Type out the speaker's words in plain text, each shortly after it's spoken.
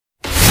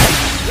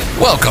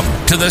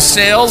Welcome to the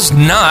Sales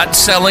Not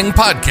Selling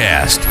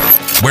Podcast,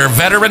 where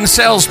veteran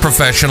sales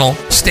professional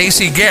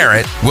Stacey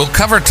Garrett will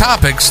cover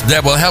topics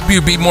that will help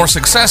you be more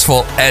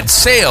successful at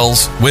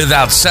sales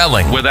without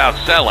selling.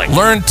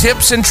 Learn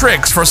tips and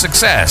tricks for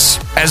success,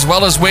 as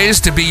well as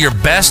ways to be your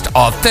best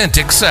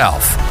authentic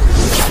self.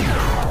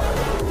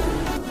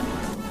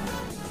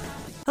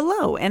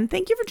 Hello, and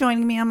thank you for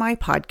joining me on my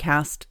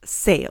podcast,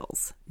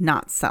 Sales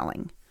Not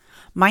Selling.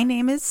 My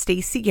name is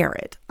Stacey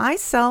Garrett. I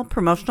sell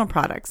promotional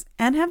products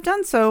and have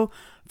done so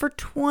for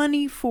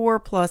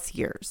 24 plus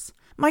years.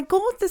 My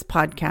goal with this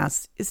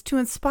podcast is to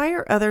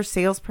inspire other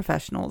sales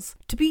professionals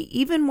to be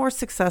even more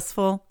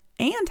successful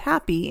and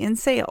happy in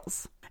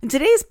sales. In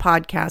today's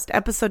podcast,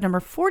 episode number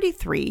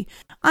 43,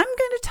 I'm going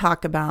to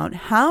talk about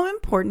how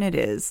important it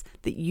is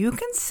that you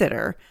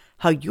consider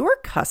how your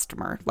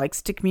customer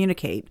likes to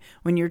communicate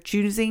when you're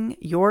choosing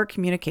your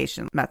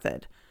communication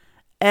method.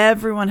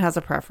 Everyone has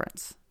a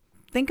preference.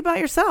 Think about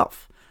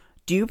yourself.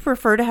 Do you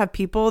prefer to have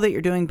people that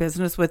you're doing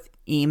business with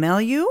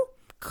email you,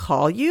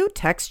 call you,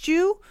 text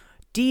you,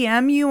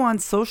 DM you on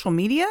social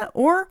media,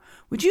 or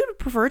would you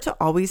prefer to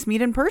always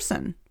meet in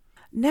person?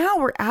 Now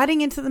we're adding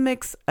into the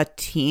mix a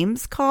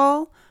Teams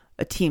call,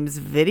 a Teams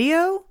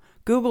video,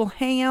 Google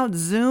Hangout,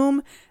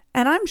 Zoom,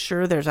 and I'm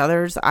sure there's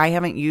others I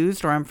haven't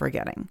used or I'm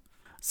forgetting.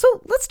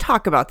 So let's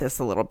talk about this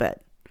a little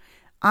bit.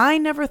 I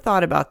never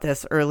thought about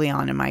this early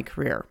on in my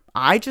career.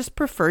 I just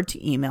preferred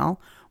to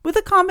email with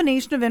a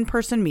combination of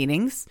in-person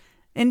meetings,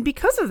 and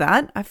because of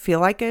that, I feel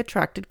like I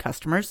attracted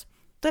customers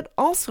that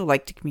also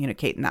like to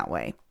communicate in that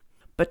way.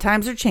 But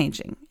times are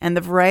changing, and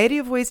the variety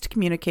of ways to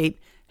communicate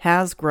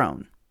has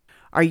grown.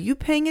 Are you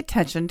paying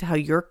attention to how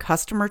your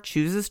customer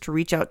chooses to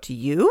reach out to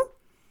you?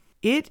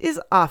 It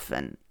is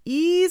often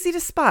easy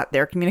to spot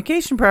their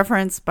communication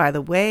preference by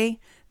the way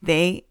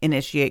they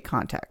initiate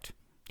contact.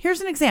 Here's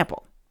an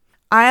example.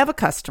 I have a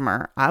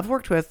customer I've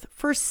worked with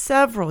for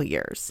several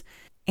years,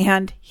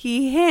 and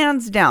he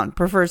hands down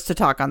prefers to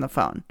talk on the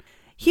phone.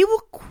 He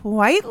will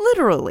quite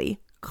literally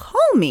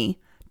call me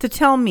to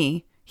tell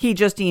me he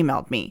just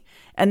emailed me,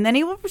 and then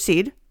he will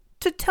proceed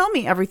to tell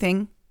me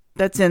everything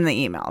that's in the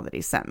email that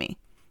he sent me.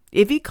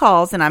 If he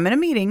calls and I'm in a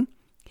meeting,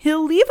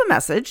 he'll leave a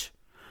message,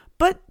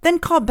 but then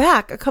call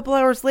back a couple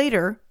hours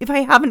later if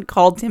I haven't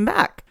called him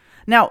back.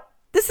 Now,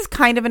 this is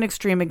kind of an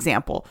extreme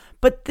example,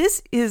 but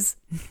this is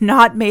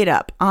not made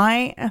up.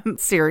 I am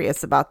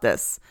serious about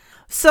this.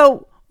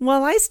 So,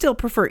 while I still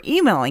prefer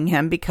emailing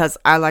him because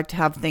I like to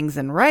have things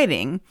in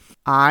writing,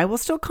 I will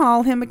still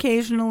call him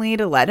occasionally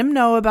to let him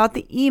know about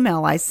the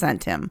email I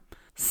sent him.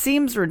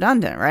 Seems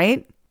redundant,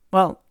 right?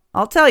 Well,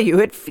 I'll tell you,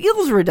 it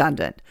feels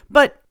redundant,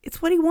 but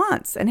it's what he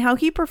wants and how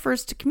he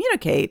prefers to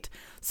communicate.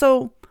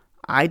 So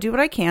I do what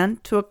I can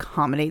to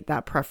accommodate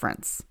that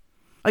preference.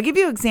 I'll give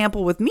you an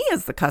example with me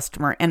as the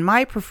customer and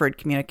my preferred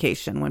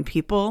communication when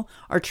people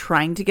are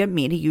trying to get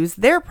me to use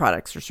their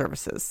products or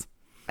services.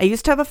 I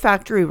used to have a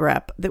factory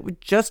rep that would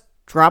just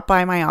drop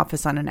by my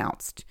office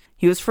unannounced.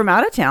 He was from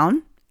out of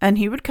town, and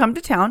he would come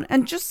to town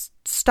and just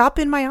stop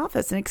in my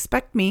office and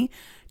expect me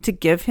to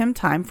give him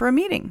time for a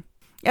meeting.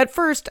 At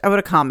first, I would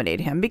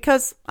accommodate him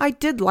because I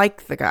did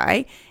like the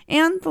guy,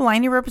 and the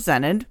line he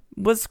represented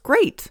was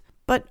great.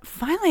 But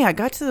finally, I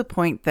got to the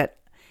point that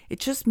it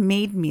just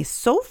made me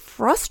so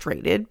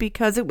frustrated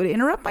because it would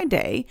interrupt my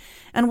day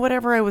and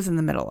whatever I was in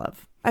the middle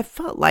of. I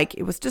felt like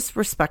it was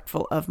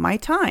disrespectful of my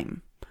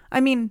time.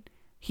 I mean,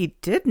 he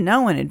did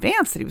know in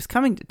advance that he was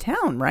coming to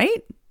town,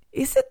 right?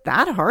 Is it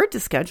that hard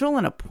to schedule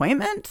an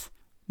appointment?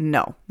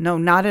 No,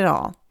 not at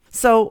all.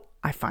 So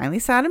I finally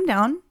sat him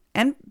down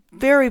and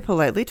very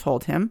politely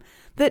told him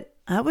that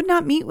I would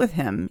not meet with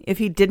him if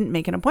he didn't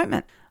make an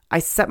appointment. I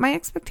set my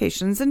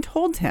expectations and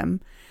told him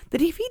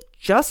that if he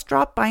just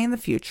dropped by in the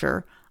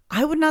future,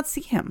 I would not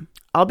see him.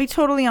 I'll be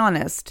totally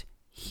honest.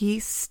 He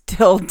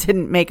still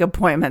didn't make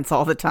appointments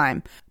all the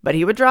time, but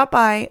he would drop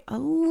by a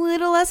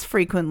little less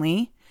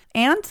frequently,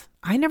 and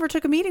I never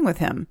took a meeting with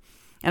him.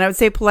 And I would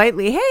say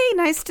politely, hey,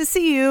 nice to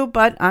see you,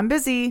 but I'm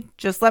busy.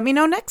 Just let me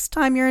know next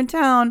time you're in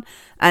town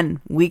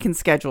and we can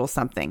schedule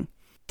something.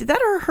 Did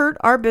that hurt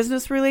our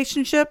business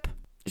relationship?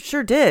 It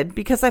sure did,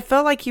 because I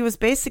felt like he was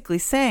basically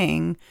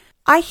saying,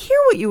 I hear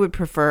what you would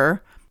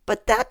prefer,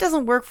 but that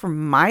doesn't work for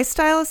my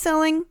style of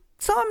selling,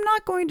 so I'm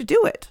not going to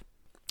do it.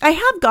 I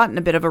have gotten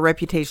a bit of a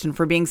reputation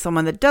for being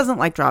someone that doesn't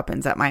like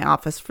drop-ins at my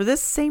office for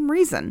this same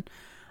reason.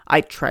 I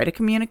try to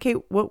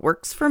communicate what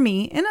works for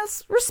me in a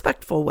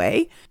respectful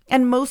way,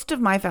 and most of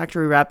my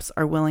factory reps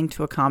are willing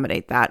to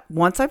accommodate that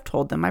once I've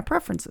told them my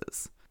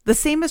preferences. The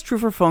same is true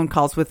for phone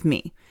calls with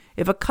me.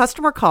 If a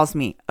customer calls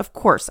me, of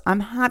course, I'm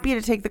happy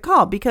to take the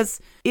call because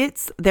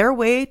it's their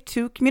way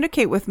to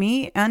communicate with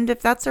me, and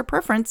if that's their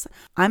preference,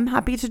 I'm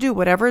happy to do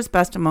whatever is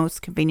best and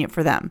most convenient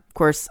for them. Of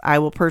course, I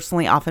will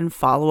personally often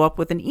follow up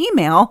with an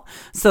email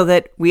so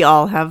that we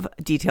all have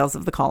details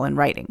of the call in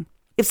writing.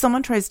 If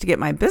someone tries to get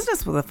my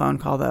business with a phone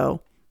call,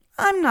 though,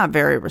 I'm not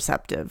very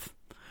receptive.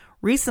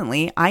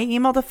 Recently, I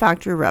emailed a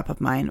factory rep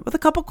of mine with a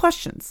couple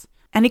questions,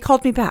 and he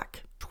called me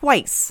back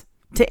twice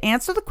to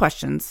answer the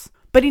questions,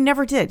 But he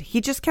never did.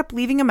 He just kept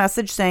leaving a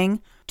message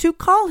saying to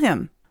call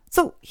him.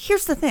 So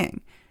here's the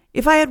thing.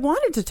 If I had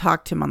wanted to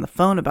talk to him on the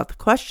phone about the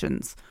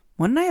questions,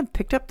 wouldn't I have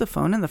picked up the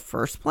phone in the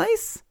first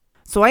place?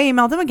 So I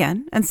emailed him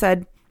again and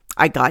said,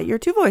 I got your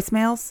 2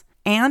 voicemails.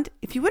 And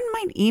if you wouldn't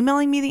mind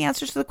emailing me the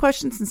answers to the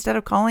questions instead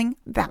of calling,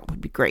 that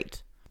would be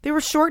great. They were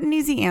short and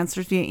easy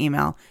answers via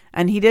email,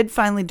 and he did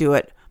finally do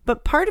it.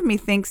 But part of me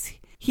thinks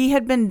he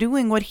had been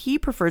doing what he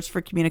prefers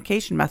for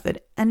communication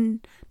method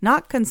and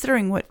not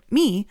considering what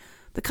me,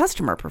 the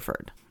customer,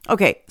 preferred.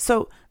 Okay,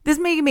 so this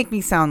may make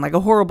me sound like a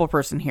horrible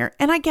person here,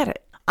 and I get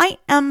it. I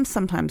am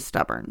sometimes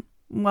stubborn.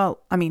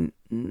 Well, I mean,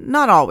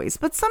 not always,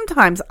 but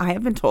sometimes I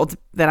have been told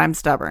that I'm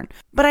stubborn.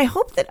 But I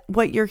hope that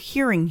what you're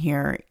hearing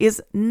here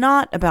is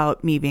not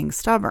about me being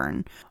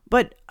stubborn,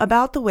 but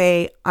about the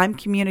way I'm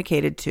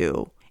communicated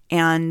to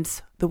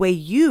and the way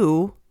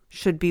you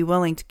should be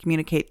willing to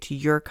communicate to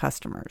your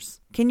customers.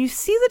 Can you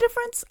see the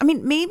difference? I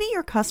mean, maybe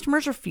your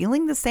customers are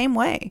feeling the same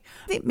way.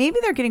 Maybe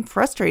they're getting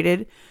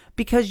frustrated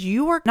because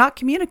you are not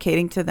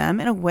communicating to them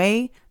in a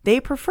way they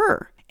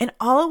prefer. And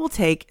all it will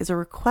take is a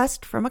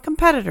request from a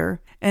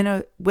competitor in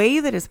a way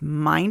that is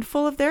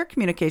mindful of their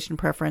communication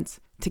preference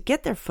to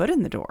get their foot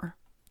in the door.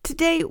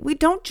 Today, we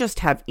don't just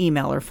have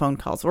email or phone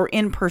calls or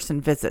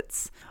in-person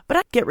visits, but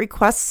I get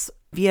requests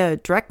via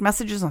direct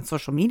messages on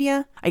social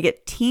media. I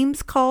get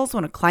Teams calls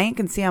when a client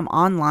can see I'm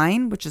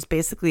online, which is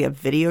basically a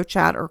video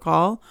chat or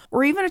call,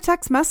 or even a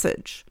text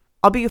message.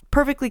 I'll be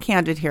perfectly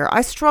candid here.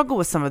 I struggle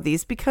with some of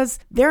these because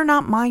they're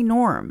not my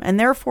norm, and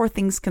therefore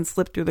things can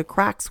slip through the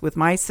cracks with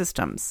my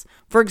systems.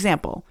 For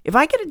example, if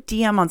I get a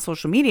DM on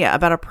social media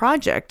about a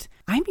project,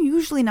 I'm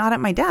usually not at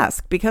my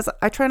desk because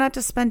I try not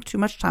to spend too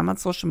much time on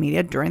social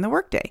media during the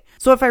workday.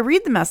 So if I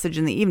read the message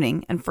in the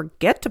evening and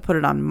forget to put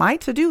it on my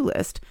to-do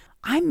list,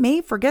 I may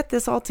forget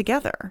this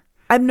altogether.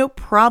 I have no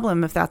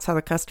problem if that's how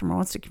the customer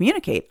wants to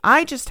communicate.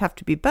 I just have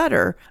to be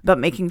better about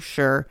making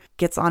sure it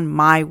gets on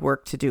my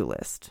work to-do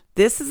list.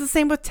 This is the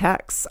same with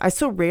texts. I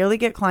so rarely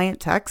get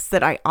client texts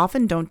that I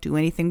often don't do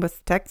anything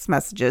with text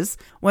messages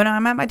when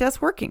I'm at my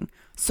desk working.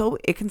 So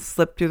it can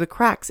slip through the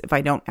cracks if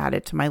I don't add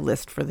it to my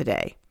list for the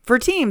day. For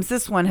Teams,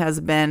 this one has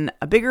been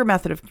a bigger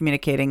method of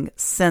communicating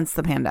since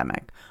the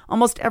pandemic.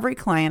 Almost every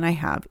client I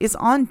have is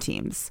on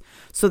Teams,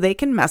 so they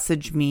can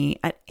message me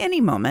at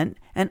any moment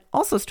and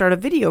also start a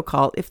video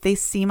call if they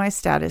see my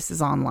status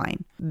is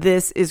online.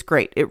 This is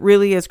great. It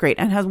really is great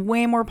and has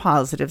way more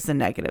positives than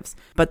negatives.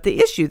 But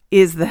the issue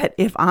is that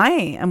if I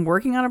am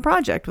working on a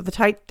project with a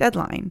tight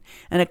deadline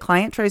and a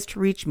client tries to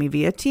reach me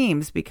via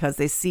Teams because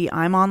they see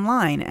I'm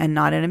online and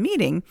not in a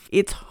meeting,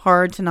 it's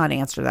hard to not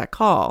answer that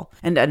call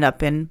and end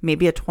up in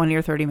maybe a 20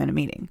 or 30 minute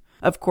meeting.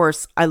 Of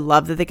course, I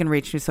love that they can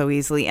reach me so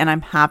easily, and I'm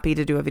happy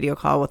to do a video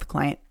call with a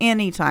client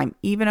anytime,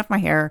 even if my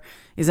hair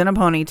is in a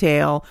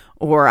ponytail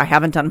or I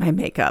haven't done my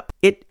makeup.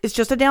 It is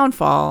just a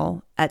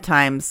downfall at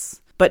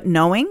times, but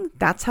knowing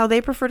that's how they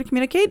prefer to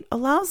communicate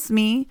allows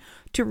me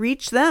to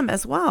reach them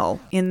as well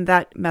in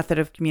that method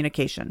of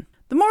communication.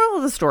 The moral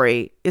of the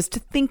story is to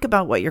think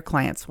about what your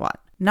clients want,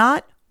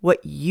 not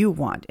what you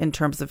want in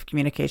terms of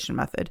communication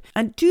method,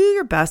 and do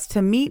your best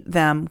to meet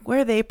them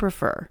where they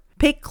prefer.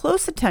 Pay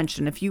close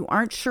attention if you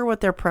aren't sure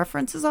what their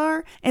preferences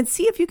are and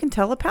see if you can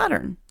tell a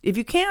pattern. If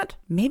you can't,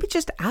 maybe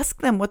just ask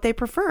them what they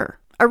prefer.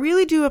 I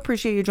really do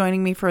appreciate you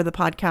joining me for the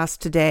podcast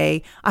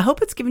today. I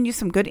hope it's given you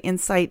some good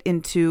insight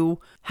into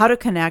how to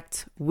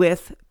connect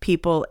with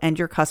people and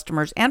your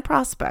customers and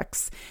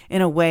prospects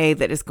in a way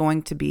that is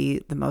going to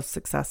be the most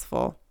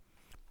successful.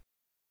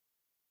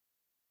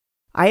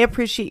 I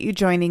appreciate you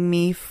joining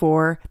me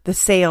for the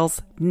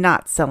Sales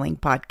Not Selling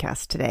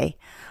podcast today.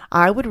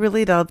 I would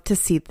really love to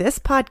see this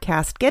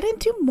podcast get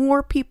into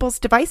more people's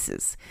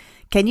devices.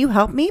 Can you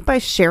help me by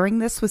sharing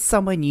this with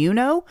someone you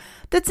know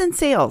that's in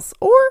sales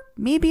or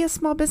maybe a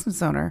small business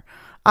owner?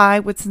 I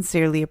would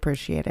sincerely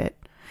appreciate it.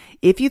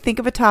 If you think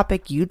of a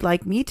topic you'd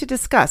like me to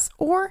discuss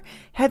or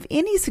have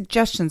any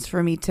suggestions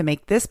for me to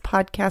make this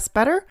podcast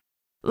better,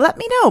 let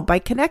me know by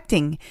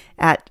connecting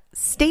at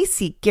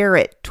Stacy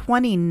Garrett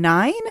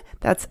 29.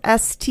 That's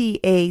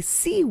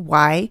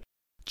StacyGarrett,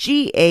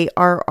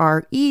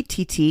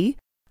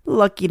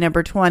 lucky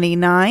number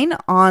 29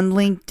 on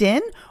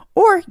LinkedIn,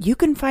 or you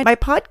can find my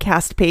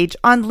podcast page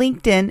on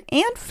LinkedIn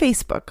and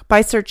Facebook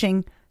by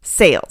searching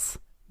Sales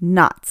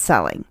Not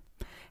Selling.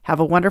 Have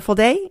a wonderful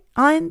day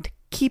and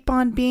keep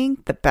on being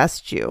the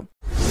best you.